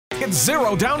It's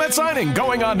 $0 down at signing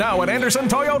going on now at Anderson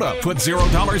Toyota. Put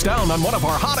 $0 down on one of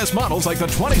our hottest models like the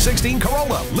 2016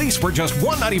 Corolla. Lease for just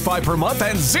 $195 per month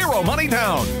and zero money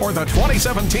down. Or the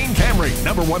 2017 Camry.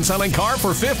 #1 selling car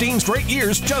for 15 straight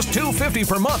years, just $250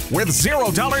 per month with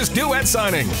 $0 due at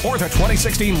signing. Or the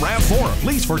 2016 RAV4.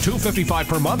 Lease for $255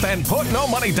 per month and put no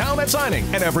money down at signing.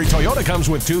 And every Toyota comes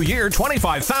with 2-year,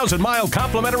 25,000-mile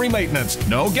complimentary maintenance.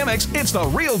 No gimmicks. It's the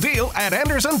real deal at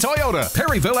Anderson Toyota,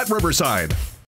 Perryville at Riverside.